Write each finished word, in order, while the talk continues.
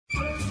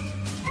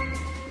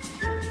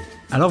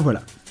Alors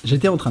voilà,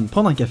 j'étais en train de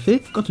prendre un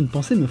café quand une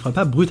pensée me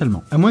frappa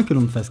brutalement. À moins que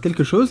l'on ne fasse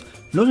quelque chose,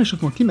 le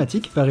réchauffement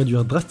climatique va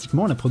réduire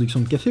drastiquement la production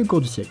de café au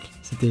cours du siècle.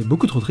 C'était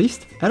beaucoup trop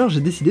triste, alors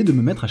j'ai décidé de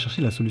me mettre à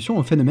chercher la solution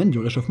au phénomène du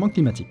réchauffement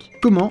climatique.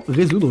 Comment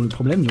résoudre le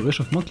problème du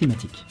réchauffement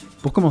climatique?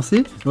 Pour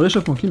commencer, le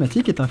réchauffement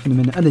climatique est un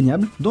phénomène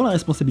indéniable dont la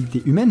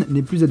responsabilité humaine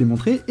n'est plus à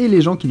démontrer et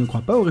les gens qui ne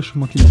croient pas au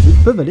réchauffement climatique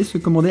peuvent aller se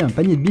commander un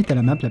panier de bites à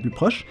la map la plus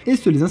proche et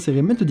se les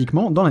insérer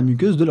méthodiquement dans la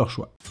muqueuse de leur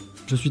choix.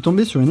 Je suis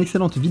tombé sur une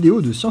excellente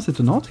vidéo de Science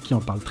Étonnante qui en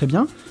parle très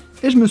bien,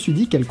 et je me suis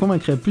dit qu'elle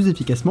convaincrait plus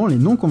efficacement les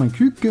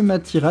non-convaincus que ma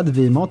tirade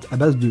véhémente à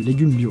base de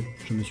légumes bio.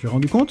 Je me suis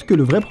rendu compte que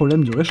le vrai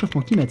problème du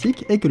réchauffement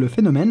climatique est que le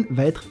phénomène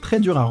va être très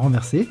dur à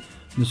renverser,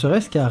 ne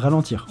serait-ce qu'à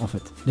ralentir en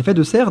fait. L'effet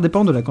de serre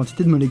dépend de la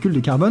quantité de molécules de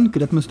carbone que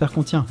l'atmosphère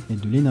contient, et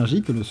de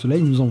l'énergie que le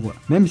soleil nous envoie.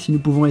 Même si nous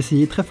pouvons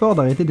essayer très fort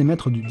d'arrêter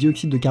d'émettre du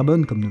dioxyde de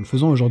carbone comme nous le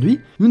faisons aujourd'hui,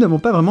 nous n'avons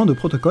pas vraiment de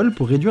protocole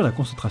pour réduire la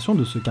concentration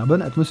de ce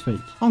carbone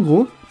atmosphérique. En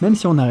gros, même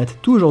si on arrête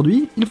tout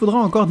aujourd'hui, il faudra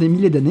encore des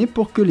milliers d'années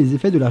pour que les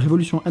effets de la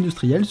révolution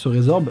industrielle se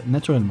résorbent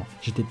naturellement.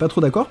 J'étais pas trop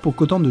d'accord pour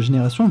qu'autant de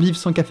générations vivent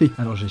sans café,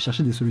 alors j'ai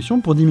cherché des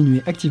solutions pour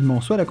diminuer activement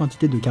soit la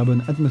quantité de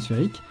carbone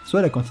atmosphérique,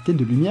 soit la quantité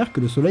de lumière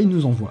que le soleil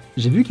nous envoie.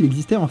 J'ai vu qu'il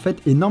existait en fait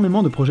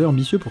énormément de projets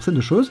ambitieux pour ces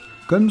deux choses,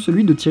 comme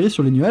celui de tirer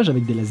sur les nuages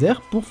avec des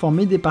lasers pour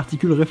former des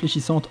particules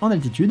réfléchissantes en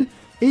altitude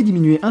et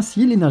diminuer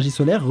ainsi l'énergie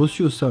solaire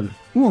reçue au sol,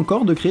 ou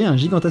encore de créer un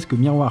gigantesque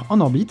miroir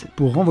en orbite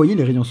pour renvoyer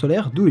les rayons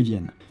solaires d'où ils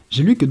viennent.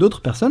 J'ai lu que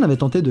d'autres personnes avaient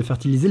tenté de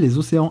fertiliser les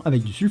océans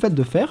avec du sulfate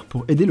de fer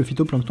pour aider le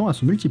phytoplancton à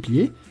se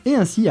multiplier, et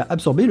ainsi à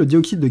absorber le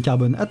dioxyde de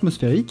carbone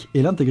atmosphérique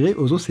et l'intégrer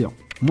aux océans.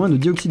 Moins de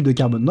dioxyde de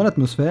carbone dans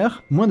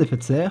l'atmosphère, moins d'effet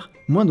de serre,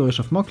 moins de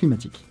réchauffement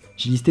climatique.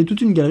 J'ai listé toute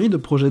une galerie de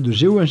projets de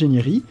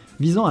géo-ingénierie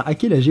visant à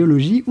hacker la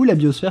géologie ou la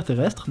biosphère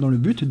terrestre dans le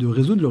but de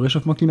résoudre le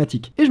réchauffement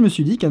climatique. Et je me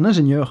suis dit qu'un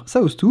ingénieur,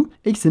 ça ose tout,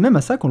 et que c'est même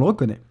à ça qu'on le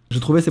reconnaît. Je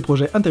trouvais ces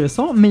projets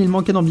intéressants, mais il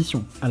manquait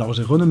d'ambition. Alors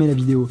j'ai renommé la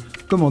vidéo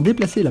 « Comment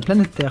déplacer la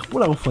planète Terre pour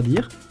la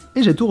refroidir »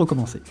 et j'ai tout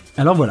recommencé.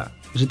 Alors voilà,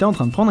 j'étais en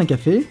train de prendre un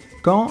café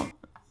quand...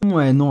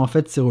 Ouais non, en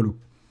fait c'est relou.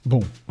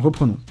 Bon,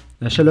 reprenons.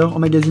 La chaleur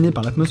emmagasinée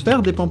par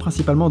l'atmosphère dépend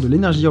principalement de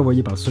l'énergie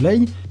envoyée par le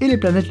soleil, et les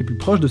planètes les plus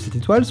proches de cette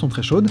étoile sont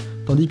très chaudes,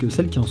 tandis que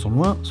celles qui en sont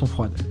loin sont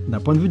froides. D'un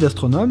point de vue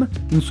d'astronome,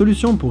 une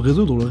solution pour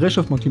résoudre le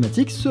réchauffement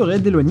climatique serait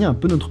d'éloigner un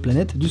peu notre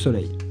planète du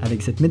soleil.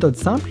 Avec cette méthode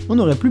simple, on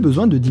n'aurait plus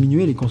besoin de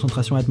diminuer les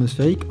concentrations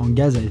atmosphériques en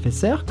gaz à effet de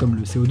serre, comme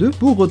le CO2,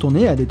 pour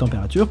retourner à des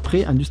températures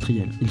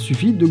pré-industrielles. Il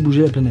suffit de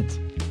bouger la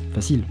planète.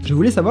 Facile. Je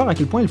voulais savoir à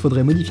quel point il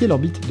faudrait modifier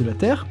l'orbite de la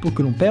Terre pour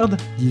que l'on perde,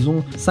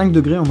 disons, 5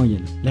 degrés en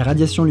moyenne. Les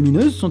radiations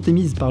lumineuses sont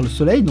émises par le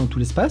Soleil dans tout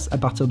l'espace à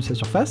partir de sa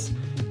surface,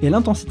 et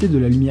l'intensité de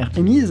la lumière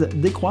émise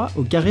décroît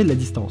au carré de la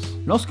distance.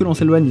 Lorsque l'on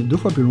s'éloigne 2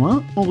 fois plus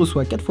loin, on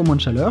reçoit 4 fois moins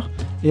de chaleur,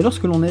 et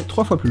lorsque l'on est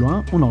 3 fois plus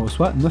loin, on en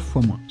reçoit 9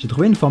 fois moins. J'ai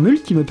trouvé une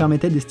formule qui me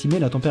permettait d'estimer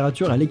la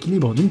température à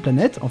l'équilibre d'une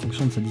planète en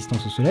fonction de sa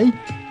distance au Soleil,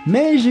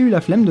 mais j'ai eu la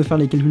flemme de faire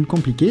les calculs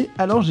compliqués,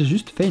 alors j'ai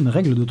juste fait une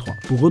règle de 3.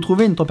 Pour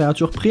retrouver une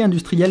température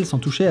pré-industrielle sans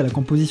toucher à la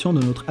composition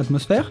de notre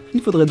atmosphère,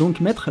 il faudrait donc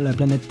mettre la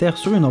planète Terre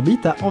sur une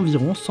orbite à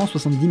environ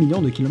 170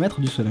 millions de kilomètres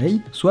du Soleil,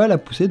 soit la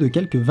poussée de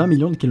quelques 20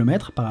 millions de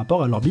kilomètres par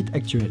rapport à l'orbite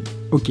actuelle.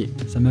 Ok,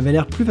 ça m'avait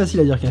l'air plus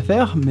facile à dire qu'à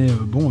faire, mais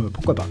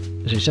pourquoi pas.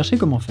 J'ai cherché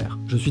comment faire.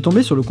 Je suis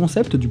tombé sur le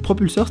concept du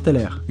propulseur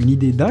stellaire, une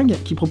idée dingue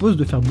qui propose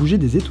de faire bouger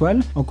des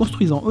étoiles en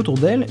construisant autour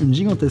d'elles une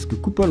gigantesque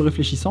coupole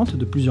réfléchissante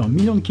de plusieurs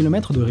millions de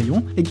kilomètres de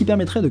rayon et qui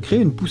permettrait de créer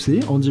une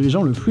poussée en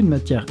dirigeant le flux de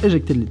matière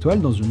éjecté de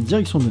l'étoile dans une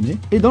direction donnée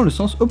et dans le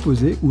sens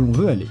opposé où l'on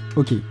veut aller.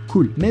 Ok,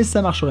 cool, mais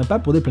ça marcherait pas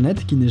pour des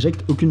planètes qui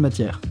n'éjectent aucune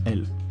matière,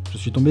 elles. Je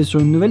suis tombé sur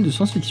une nouvelle de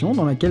science-fiction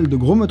dans laquelle de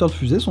gros moteurs de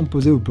fusée sont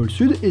posés au pôle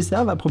sud et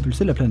servent à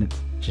propulser la planète.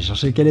 J'ai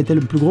cherché quel était le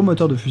plus gros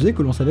moteur de fusée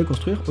que l'on savait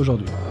construire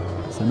aujourd'hui.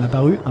 Ça m'a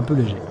paru un peu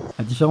léger.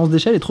 La différence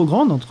d'échelle est trop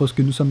grande entre ce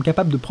que nous sommes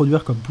capables de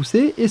produire comme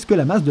poussée et ce que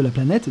la masse de la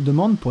planète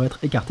demande pour être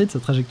écartée de sa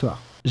trajectoire.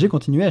 J'ai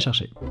continué à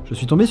chercher. Je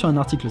suis tombé sur un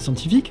article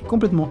scientifique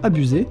complètement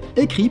abusé,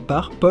 écrit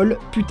par Paul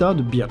putain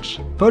de Birch.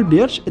 Paul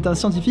Birch est un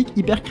scientifique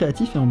hyper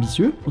créatif et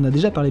ambitieux, on a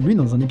déjà parlé de lui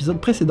dans un épisode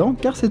précédent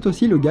car c'est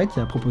aussi le gars qui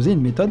a proposé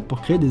une méthode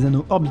pour créer des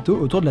anneaux orbitaux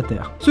autour de la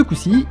Terre. Ce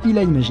coup-ci, il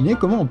a imaginé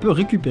comment on peut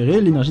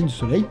récupérer l'énergie du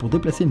Soleil pour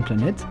déplacer une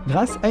planète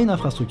grâce à une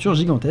infrastructure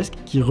gigantesque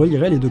qui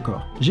relierait les deux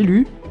corps. J'ai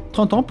lu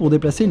 30 ans pour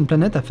déplacer une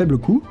planète à faible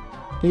coût,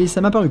 et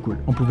ça m'a paru cool,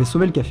 on pouvait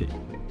sauver le café.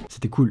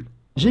 C'était cool.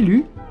 J'ai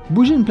lu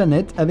bouger une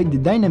planète avec des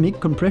Dynamic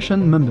Compression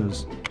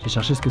Members. J'ai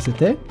cherché ce que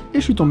c'était, et je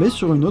suis tombé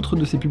sur une autre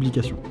de ses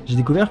publications. J'ai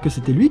découvert que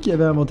c'était lui qui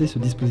avait inventé ce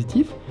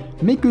dispositif,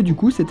 mais que du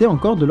coup c'était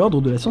encore de l'ordre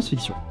de la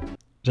science-fiction.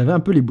 J'avais un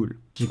peu les boules.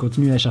 J'ai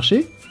continué à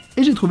chercher,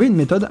 et j'ai trouvé une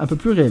méthode un peu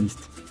plus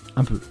réaliste.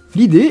 Un peu.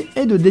 L'idée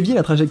est de dévier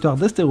la trajectoire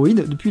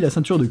d'astéroïdes depuis la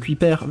ceinture de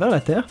Kuiper vers la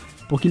Terre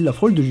pour qu'il la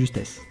frôle de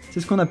justesse. C'est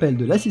ce qu'on appelle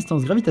de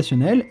l'assistance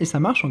gravitationnelle et ça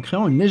marche en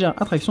créant une légère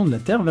attraction de la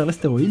Terre vers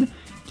l'astéroïde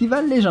qui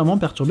va légèrement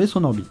perturber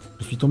son orbite.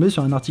 Je suis tombé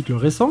sur un article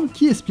récent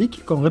qui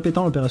explique qu'en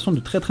répétant l'opération de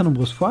très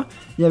nombreuses fois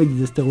et avec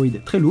des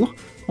astéroïdes très lourds,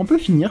 on peut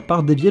finir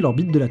par dévier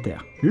l'orbite de la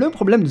Terre. Le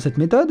problème de cette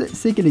méthode,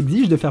 c'est qu'elle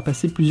exige de faire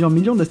passer plusieurs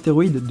millions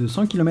d'astéroïdes de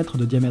 100 km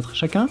de diamètre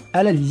chacun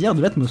à la lisière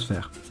de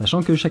l'atmosphère.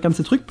 Sachant que chacun de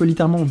ces trucs peut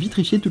littéralement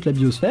vitrifier toute la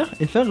biosphère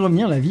et faire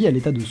revenir la vie à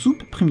l'état de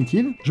soupe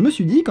primitive, je me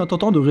suis dit qu'en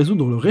tentant de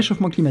résoudre le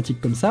réchauffement climatique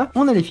comme ça,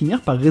 on allait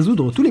finir par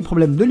résoudre tous les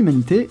problèmes de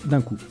l'humanité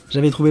d'un coup.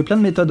 J'avais trouvé plein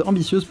de méthodes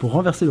ambitieuses pour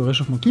renverser le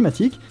réchauffement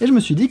climatique, et je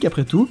me suis dit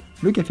qu'après tout,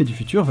 le café du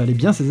futur valait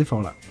bien ces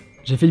efforts-là.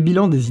 J'ai fait le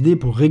bilan des idées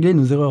pour régler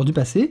nos erreurs du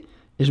passé,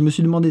 et je me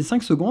suis demandé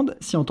 5 secondes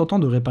si en tentant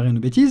de réparer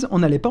nos bêtises, on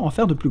n'allait pas en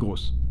faire de plus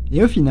grosses.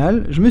 Et au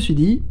final, je me suis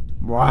dit,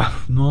 ouah,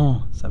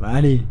 non, ça va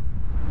aller.